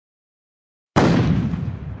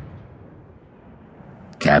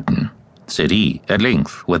Captain," said he, at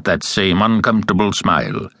length, with that same uncomfortable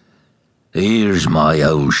smile. "Here's my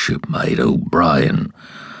old shipmate O'Brien.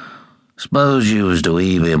 Suppose you was to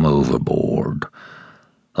heave him overboard.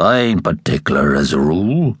 I ain't particular as a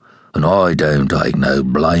rule, and I don't take no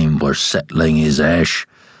blame for settling his ash,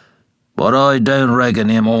 but I don't reckon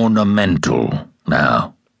him ornamental,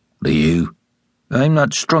 now, do you?" "I'm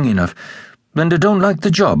not strong enough, and I don't like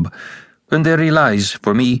the job, and there he lies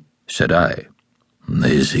for me," said I.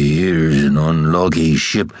 "This here's an unlucky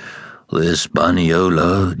ship, the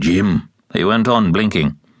Hispaniola, Jim," he went on,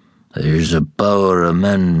 blinking. "There's a power of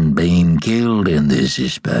men been killed in this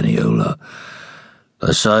Hispaniola.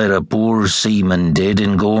 A sight of poor seamen dead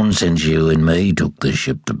and gone since you and me took the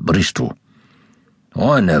ship to Bristol.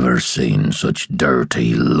 I never seen such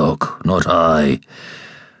dirty luck, not I.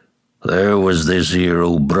 There was this here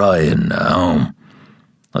O'Brien now.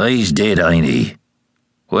 He's dead, ain't he?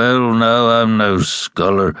 Well, now, I'm no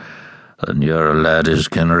scholar, and you're a lad as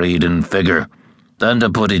can read and figure. Then to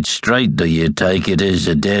put it straight, do you take it as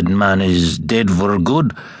a dead man is dead for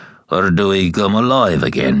good, or do he come alive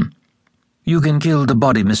again?" "You can kill the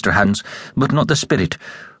body, Mr. Hans, but not the spirit.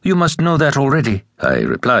 You must know that already," I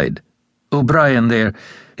replied. "O'Brien there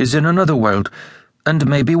is in another world, and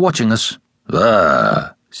may be watching us."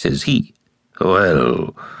 "Ah," says he.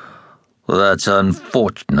 "Well, that's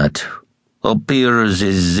unfortunate. Appears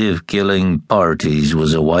as if killing parties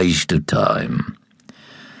was a waste of time.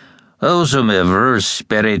 Howsomever,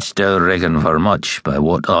 spirits don't reckon for much by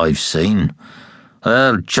what I've seen.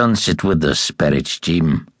 I'll chance it with the spirits,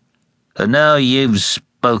 Jim. And now you've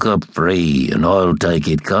spoke up free, and I'll take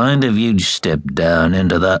it kind of you'd step down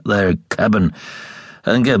into that there cabin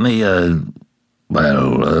and get me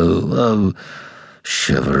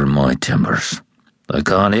shiver my timbers. I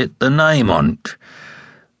can't hit the name on't.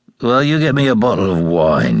 Well, you get me a bottle of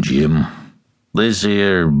wine, Jim. This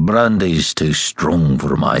here brandy's too strong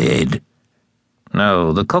for my head."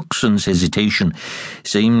 Now, the coxswain's hesitation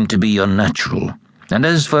seemed to be unnatural, and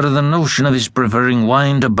as for the notion of his preferring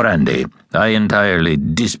wine to brandy, I entirely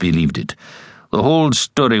disbelieved it. The whole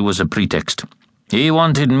story was a pretext. He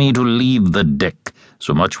wanted me to leave the deck,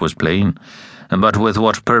 so much was plain, but with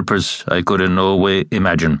what purpose I could in no way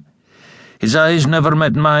imagine. His eyes never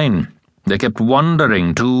met mine. They kept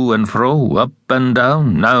wandering to and fro, up and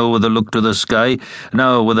down, now with a look to the sky,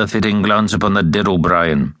 now with a fitting glance upon the dead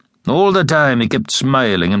O'Brien. All the time he kept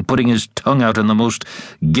smiling and putting his tongue out in the most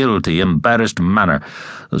guilty, embarrassed manner,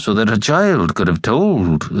 so that a child could have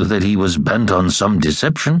told that he was bent on some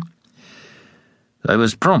deception. I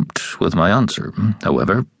was prompt with my answer,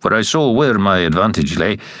 however, for I saw where my advantage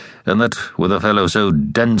lay, and that with a fellow so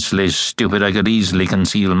densely stupid I could easily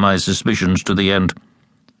conceal my suspicions to the end.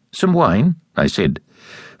 "Some wine?" I said.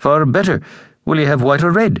 "Far better. Will you have white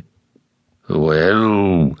or red?"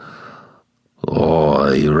 "Well,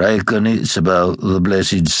 I reckon it's about the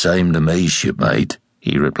blessed same to me, shipmate,"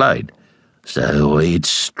 he replied. "So it's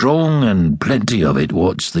strong and plenty of it.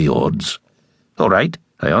 What's the odds?" "All right,"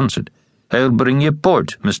 I answered. "I'll bring you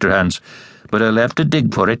port, Mr. Hans, but I'll have to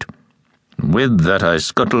dig for it." With that I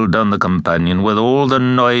scuttled down the companion with all the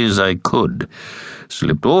noise I could,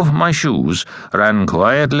 slipped off my shoes, ran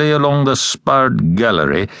quietly along the sparred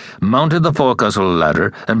gallery, mounted the forecastle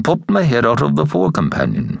ladder, and popped my head out of the fore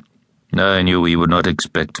companion. I knew he would not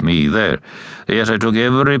expect me there, yet I took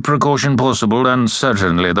every precaution possible, and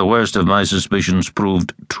certainly the worst of my suspicions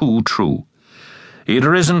proved too true. He had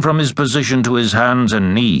risen from his position to his hands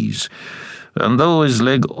and knees, and though his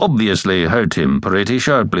leg obviously hurt him pretty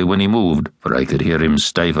sharply when he moved, for I could hear him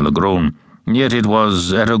stifle a groan, yet it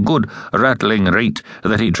was at a good rattling rate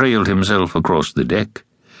that he trailed himself across the deck.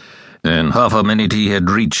 In half a minute he had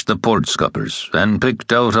reached the port scuppers, and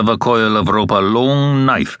picked out of a coil of rope a long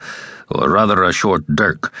knife, or rather a short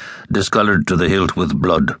dirk, discoloured to the hilt with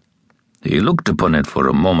blood. He looked upon it for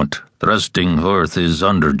a moment, thrusting forth his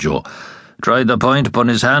underjaw, tried the point upon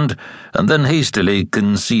his hand, and then hastily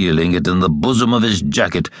concealing it in the bosom of his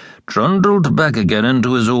jacket, trundled back again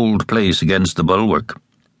into his old place against the bulwark.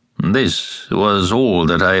 This was all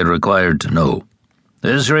that I required to know.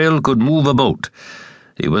 Israel could move a boat.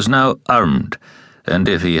 He was now armed, and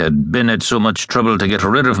if he had been at so much trouble to get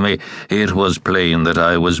rid of me, it was plain that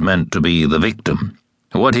I was meant to be the victim.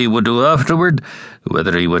 What he would do afterward,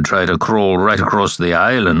 whether he would try to crawl right across the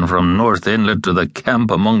island from North Inlet to the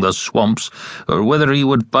camp among the swamps, or whether he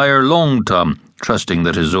would fire Long Tom, trusting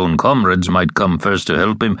that his own comrades might come first to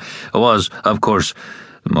help him, was, of course,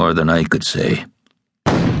 more than I could say.